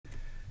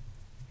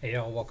Hey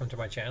y'all, welcome to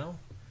my channel.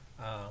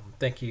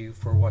 Thank you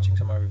for watching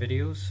some of my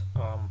videos.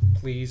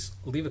 Please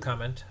leave a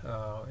comment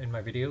in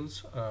my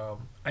videos.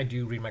 I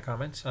do read my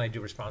comments and I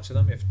do respond to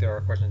them if there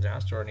are questions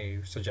asked or any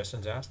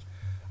suggestions asked.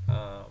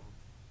 Um,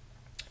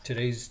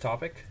 Today's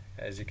topic,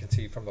 as you can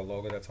see from the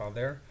logo that's on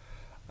there,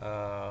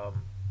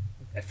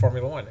 at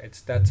Formula One. It's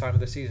that time of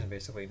the season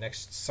basically.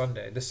 Next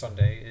Sunday, this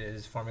Sunday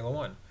is Formula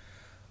One.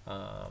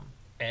 Um,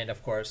 and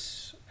of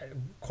course,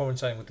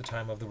 coinciding with the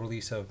time of the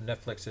release of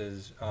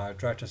Netflix's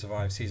Drive to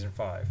Survive Season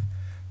 5.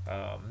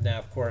 Now,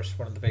 of course,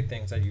 one of the big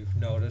things that you've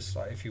noticed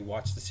if you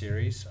watch the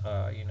series,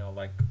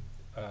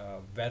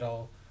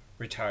 Vettel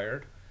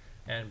retired.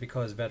 And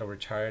because Vettel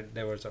retired,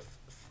 there was a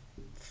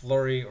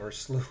flurry or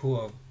slew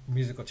of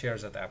musical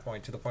chairs at that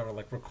point, to the point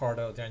where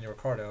Daniel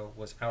Ricciardo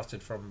was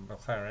ousted from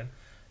McLaren.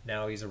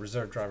 Now he's a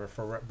reserve driver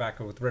for back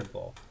with Red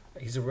Bull.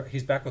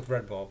 He's back with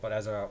Red Bull, but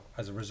as a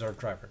reserve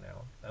driver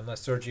now.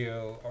 Unless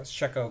Sergio or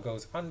Checo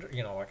goes under,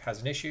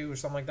 has an issue or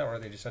something like that, or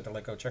they just had to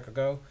let Checo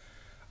go.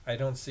 I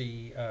don't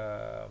see.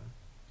 I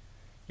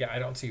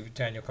don't see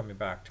Daniel coming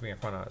back. To be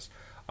quite honest,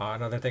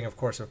 another thing, of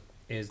course,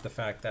 is the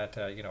fact that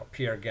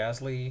Pierre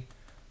Gasly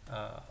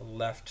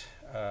left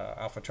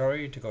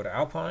AlphaTauri to go to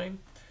Alpine,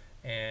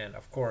 and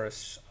of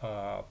course,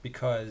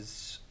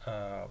 because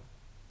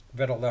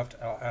Vettel left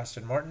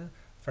Aston Martin,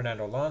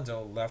 Fernando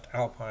Alonso left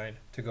Alpine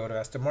to go to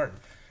Aston Martin.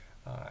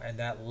 And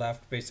that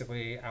left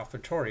basically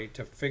AlphaTauri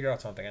to figure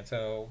out something. And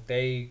so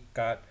they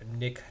got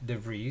Nick De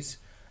Vries,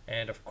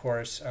 and of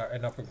course,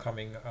 an up and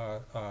coming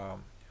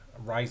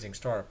rising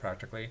star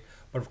practically.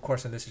 But of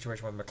course, in this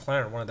situation with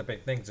McLaren, one of the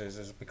big things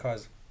is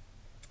because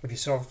if you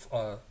saw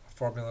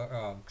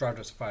Formula Drive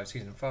to Survive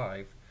Season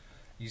 5,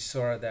 you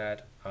saw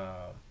that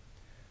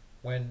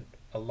when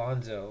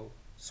Alonso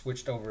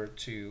switched over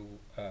to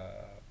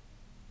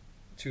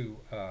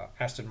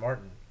Aston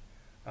Martin,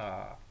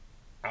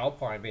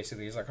 Alpine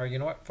basically is like, oh, you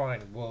know what?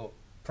 Fine, we'll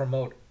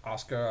promote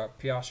Oscar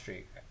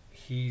Piastri.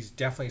 He's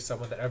definitely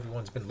someone that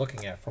everyone's been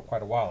looking at for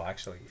quite a while,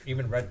 actually.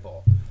 Even Red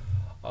Bull,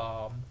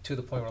 to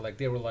the point where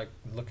they were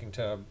looking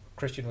to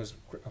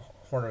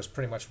Horner was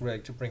pretty much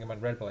ready to bring him on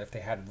Red Bull if they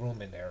had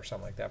room in there or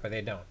something like that, but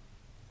they don't.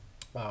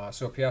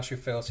 So Piastri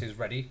feels he's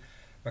ready.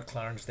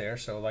 McLaren's there,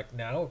 so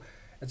now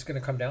it's going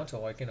to come down to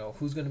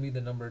who's going to be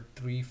the number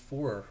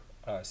 3-4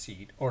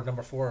 seed, or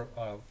number 4,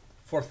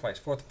 fourth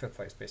and fifth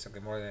place, basically,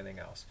 more than anything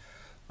else.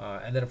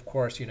 And then of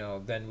course,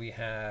 then we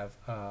have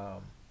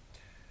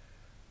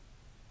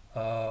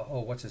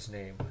what's his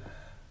name?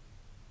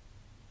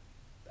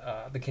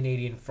 The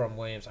Canadian from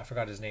Williams. I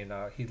forgot his name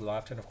now. He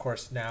left, and of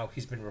course now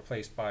he's been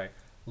replaced by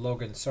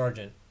Logan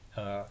Sargent,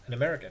 an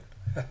American.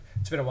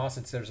 It's been a while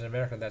since there's an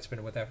American that's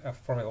been with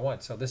Formula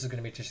One, so this is going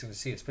to be interesting to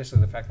see, especially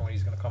the fact that when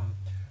he's going to come,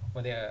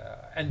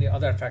 and the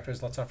other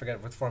factors. Let's not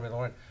forget with Formula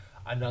One,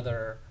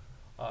 another.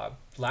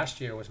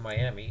 Last year was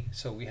Miami,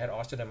 so we had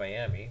Austin and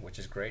Miami, which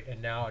is great,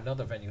 and now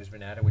another venue has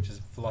been added, which is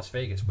Las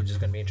Vegas, which is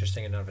going to be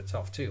interesting in and of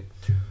itself too.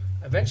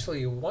 Once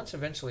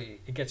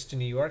it gets to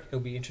New York, it'll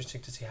be interesting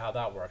to see how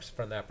that works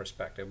from that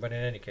perspective. But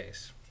in any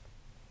case,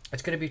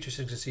 it's going to be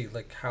interesting to see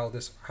how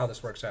this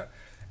works out.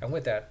 And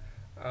with that,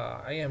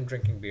 I am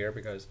drinking beer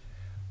because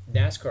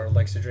NASCAR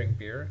likes to drink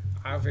beer.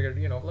 I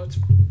figured, let's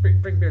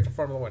bring beer to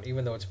Formula One,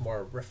 even though it's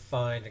more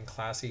refined and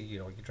classy.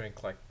 You drink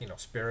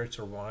spirits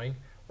or wine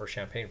or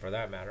champagne for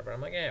that matter. But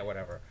I'm like,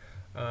 whatever.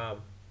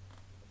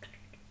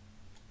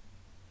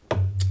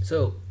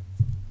 So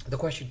the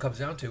question comes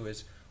down to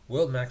is,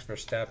 will Max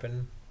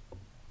Verstappen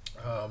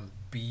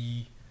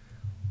be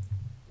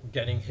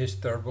getting his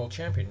third world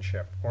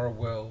championship, or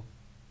will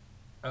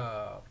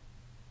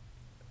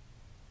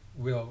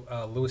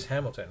Lewis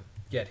Hamilton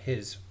get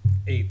his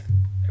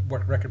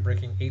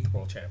record-breaking eighth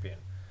world champion?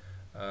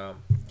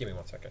 Give me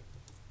 1 second.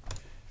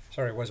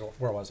 Sorry,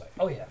 where was I?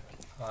 Oh yeah,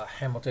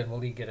 Hamilton,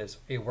 will he get his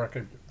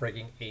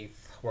record-breaking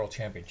eighth world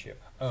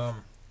championship?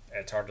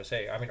 It's hard to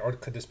say. I mean, or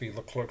could this be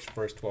Leclerc's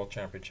first world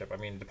championship? I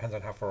mean, it depends on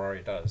how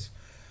Ferrari does.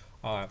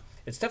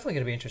 It's definitely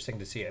going to be interesting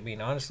to see. I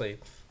mean, honestly,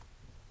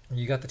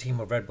 you got the team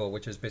of Red Bull,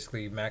 which is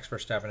basically Max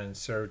Verstappen and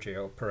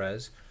Sergio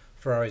Perez.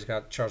 Ferrari's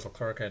got Charles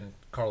Leclerc and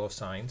Carlos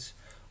Sainz.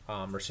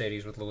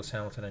 Mercedes with Lewis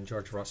Hamilton and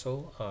George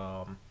Russell.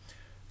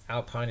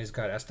 Alpine has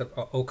got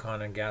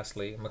Ocon and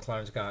Gasly.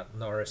 McLaren's got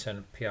Norris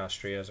and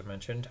Piastri, as I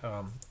mentioned.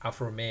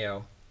 Alfa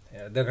Romeo,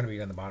 they're going to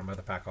be on the bottom of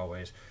the pack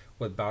always,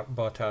 with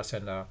Bottas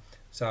and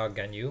Zhou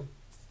Guanyu.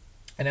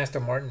 And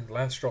Aston Martin,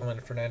 Lance Stroll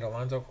and Fernando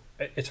Alonso,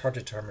 it's hard to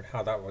determine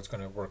how that was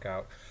going to work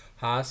out.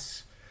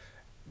 Haas,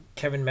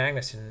 Kevin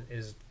Magnussen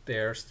is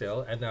there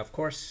still. And of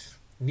course,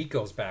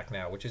 Nico's back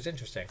now, which is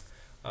interesting.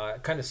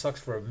 It kind of sucks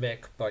for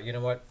Mick, but you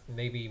know what?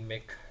 Maybe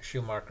Mick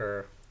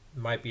Schumacher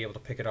might be able to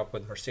pick it up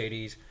with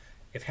Mercedes.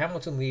 If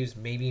Hamilton leaves,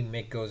 maybe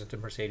Mick goes into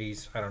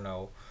Mercedes, I don't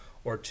know,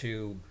 or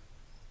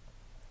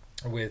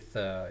with,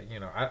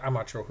 I'm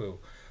not sure who.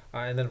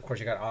 And then, of course,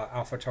 you got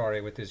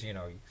AlphaTauri with his,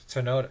 Yuki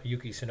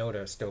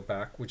Tsunoda still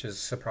back, which is a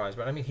surprise.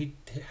 But, I mean, he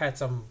had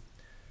some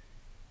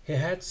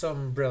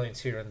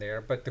brilliance here and there.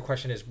 But the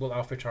question is, will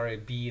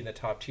AlphaTauri be in the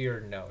top tier?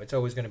 No. It's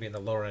always going to be in the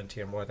lower end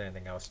tier more than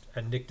anything else.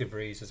 And Nick De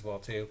Vries as well,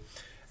 too.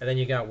 and then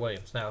you got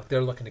Williams. Now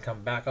they're looking to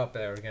come back up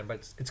there again,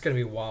 but it's going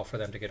to be a while for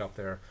them to get up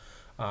there,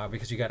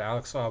 because you got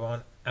Alex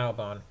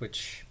Albon,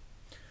 which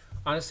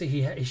honestly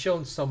he's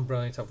shown some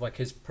brilliance of like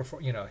his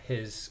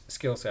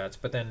skill sets,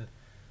 but then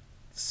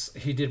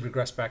he did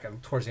regress back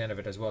towards the end of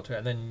it as well too.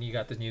 And then you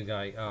got this new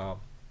guy,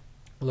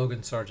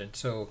 Logan Sargent.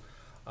 So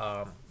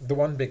the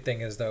one big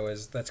thing is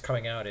that's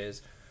coming out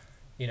is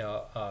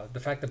the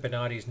fact that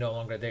Benatti is no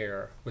longer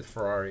there with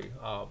Ferrari.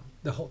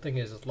 The whole thing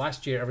is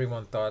last year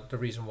everyone thought the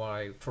reason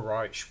why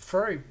Ferrari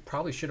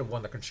probably should have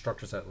won the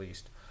constructors at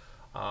least.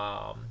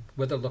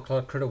 Whether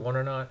Leclerc could have won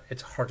or not,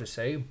 it's hard to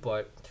say.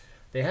 But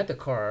they had the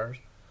cars.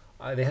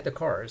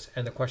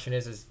 And the question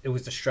is it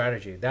was the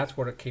strategy. That's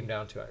what it came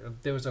down to.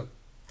 There was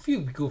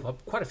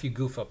quite a few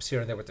goof ups here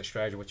and there with the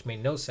strategy, which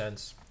made no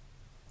sense,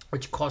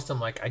 which cost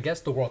them I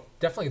guess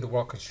definitely the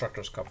World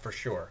Constructors Cup for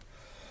sure.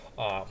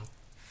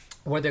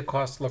 Whether it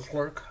cost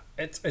Leclerc,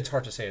 it's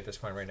hard to say at this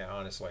point right now,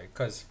 honestly,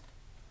 because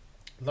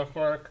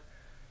Leclerc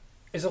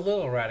is a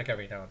little erratic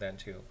every now and then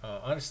too.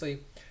 Honestly,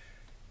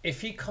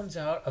 if he comes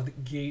out of the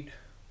gate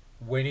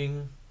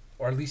winning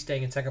or at least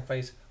staying in second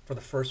place for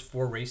the first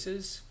 4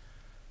 races,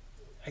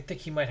 I think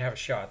he might have a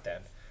shot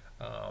then.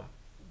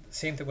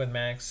 Same thing with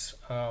Max.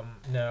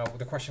 Now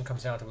the question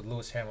comes down to with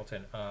Lewis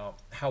Hamilton.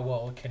 How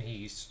well can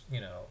he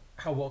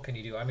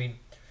do? I mean,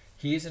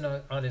 he isn't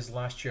on his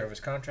last year of his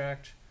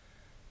contract.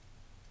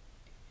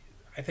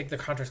 I think the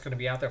contract's going to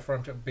be out there for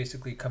him to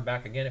basically come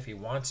back again if he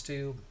wants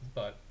to.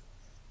 But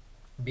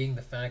being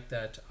the fact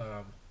that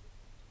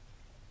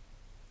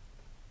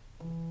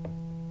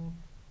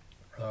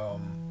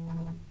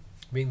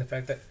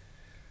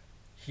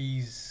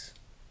he's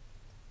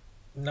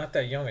not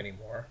that young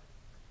anymore.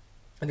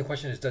 And the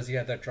question is, does he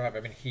have that drive? I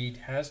mean, he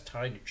has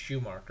tied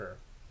Schumacher,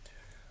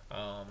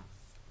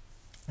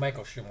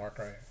 Michael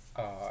Schumacher,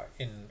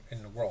 in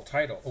the world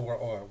title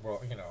or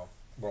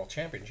world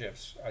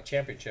championships,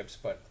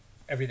 but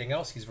everything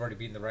else he's already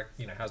beaten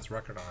has the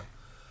record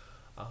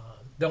on.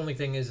 The only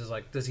thing is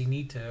does he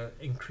need to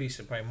increase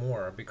it by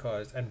more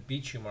and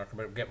beat Schumacher,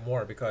 but get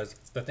more? Because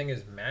the thing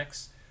is,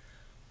 Max,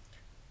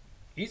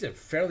 he's a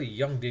fairly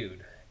young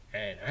dude,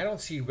 and I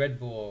don't see Red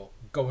Bull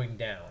going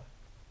down.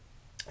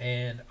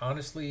 And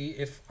honestly,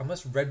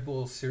 unless Red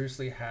Bull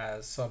seriously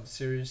has some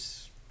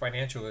serious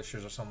financial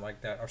issues or something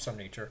like that, or some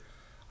nature,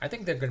 I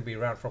think they're going to be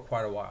around for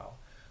quite a while.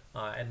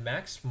 And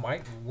Max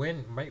might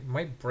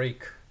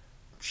break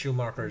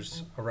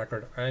Schumacher's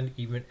record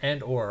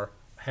or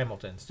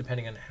Hamilton's,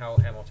 depending on how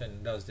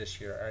Hamilton does this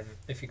year and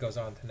if he goes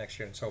on to next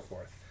year and so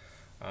forth.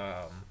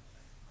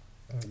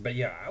 But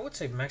yeah, I would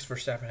say Max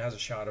Verstappen has a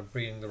shot of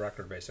beating the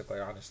record, basically,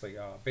 honestly,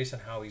 based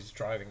on how he's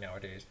driving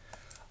nowadays.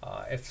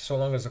 If so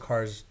long as the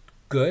car is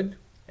good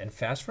and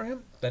fast for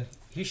him, then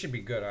he should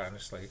be good,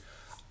 honestly.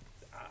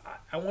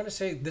 I want to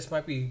say this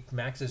might be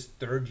Max's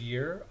 3rd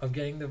year of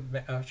getting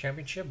the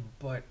championship,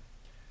 but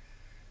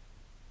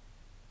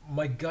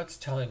my gut is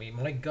telling me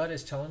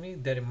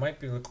that it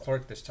might be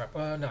Leclerc this time.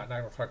 Not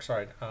Leclerc,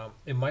 sorry.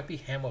 It might be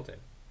Hamilton.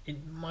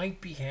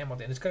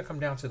 It's going to come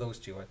down to those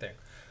two, I think.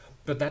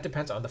 But that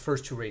depends on the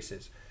first 2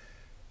 races.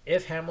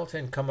 If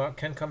Hamilton can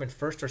come in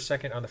first or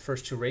second on the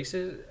first 2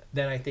 races,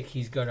 then I think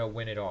he's gonna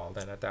win it all.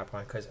 Then at that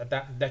point, because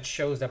that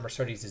shows that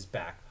Mercedes is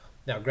back.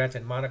 Now,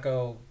 granted,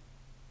 Monaco,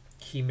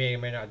 he may or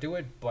may not do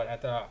it, but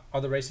at the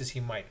other races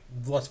he might.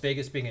 Las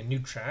Vegas being a new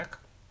track,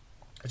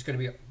 it's going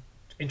to be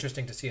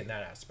interesting to see in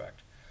that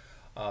aspect.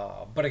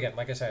 But again,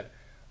 like I said,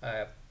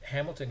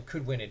 Hamilton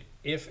could win it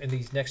if in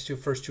these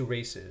first two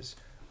races.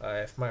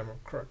 If I'm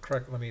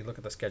correct, let me look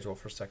at the schedule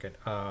for a second.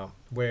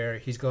 Where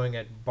he's going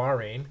at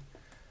Bahrain.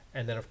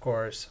 And then, of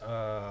course,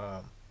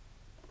 Bahrain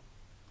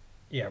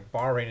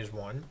is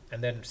 1.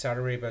 And then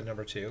Saudi Arabia,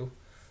 number 2.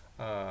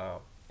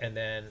 And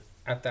then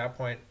at that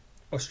point,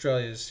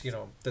 Australia's,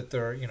 the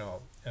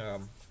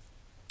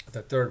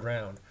third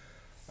round.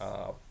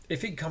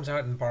 If he comes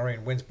out in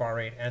Bahrain, wins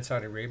Bahrain and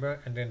Saudi Arabia,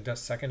 and then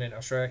does second in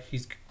Australia,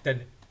 he's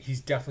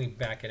definitely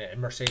back in it. And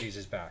Mercedes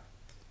is back.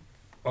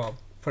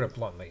 Put it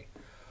bluntly.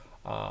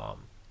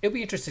 It'll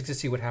be interesting to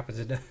see what happens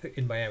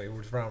in Miami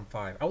with round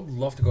 5. I would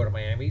love to go to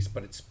Miami's,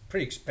 but it's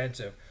pretty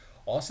expensive.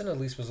 Austin at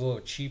least was a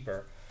little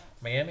cheaper.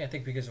 Miami, I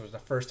think because it was the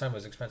first time, it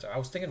was expensive. I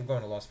was thinking of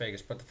going to Las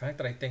Vegas, but the fact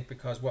that I think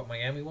because what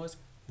Miami was,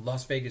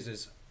 Las Vegas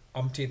is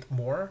umpteenth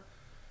more,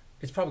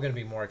 it's probably going to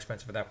be more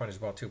expensive at that point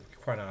as well, too, to be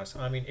quite honest.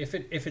 I mean, if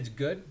it's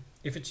good,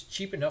 if it's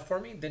cheap enough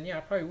for me, then yeah,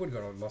 I probably would go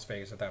to Las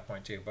Vegas at that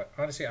point, too. But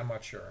honestly, I'm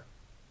not sure.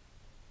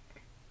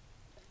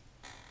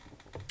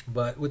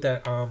 But with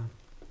that,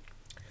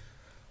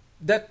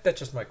 that's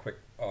just my quick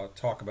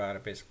talk about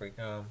it, basically.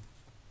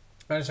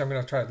 Honestly, I'm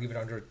going to try to leave it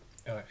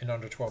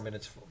under 12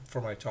 minutes for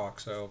my talk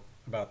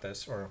about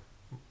this, or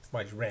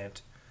my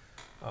rant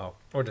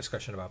or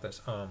discussion about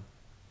this.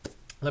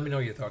 Let me know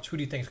your thoughts. Who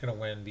do you think is going to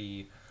win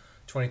the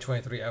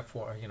 2023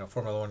 F1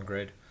 Formula One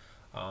grid?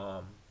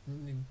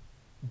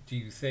 Do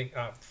you think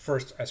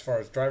first as far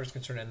as drivers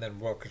concerned, and then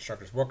World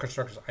Constructors? World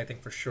Constructors, I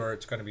think for sure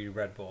it's going to be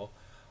Red Bull.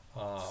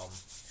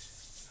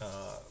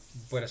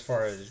 But as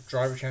far as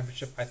driver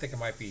championship, I think it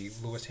might be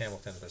Lewis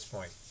Hamilton at this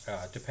point.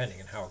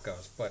 depending on how it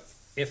goes. But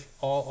if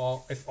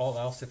all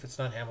else, if it's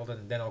not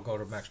Hamilton, then I'll go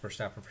to Max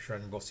Verstappen for sure,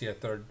 and we'll see a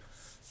third,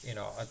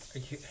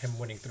 him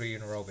winning 3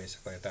 in a row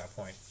basically at that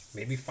point,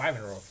 maybe 5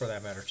 in a row for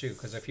that matter too.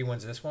 Because if he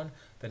wins this one,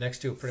 the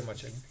next two are pretty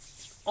much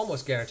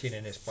almost guaranteed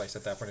in his place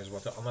at that point as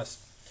well,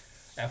 unless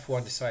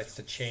F1 decides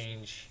to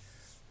change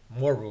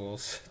more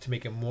rules to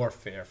make it more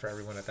fair for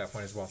everyone at that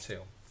point as well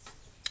too.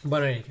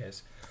 But in any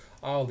case,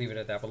 I'll leave it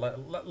at that. But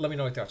let me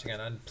know your thoughts again,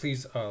 and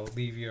please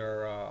leave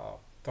your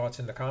thoughts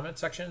in the comment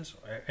sections.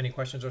 Any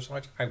questions or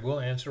such, I will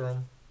answer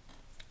them.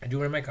 I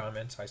do read my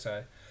comments, I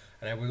say,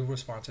 and I will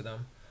respond to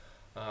them.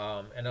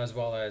 And as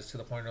well as to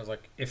the point of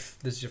like, if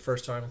this is your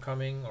first time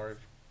coming, or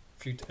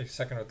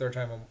second or third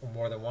time or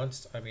more than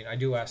once, I mean, I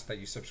do ask that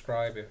you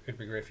subscribe. It'd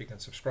be great if you can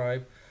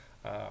subscribe.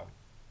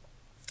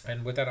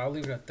 And with that, I'll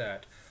leave it at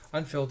that.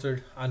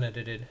 Unfiltered,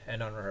 unedited,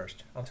 and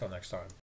unrehearsed. Until next time.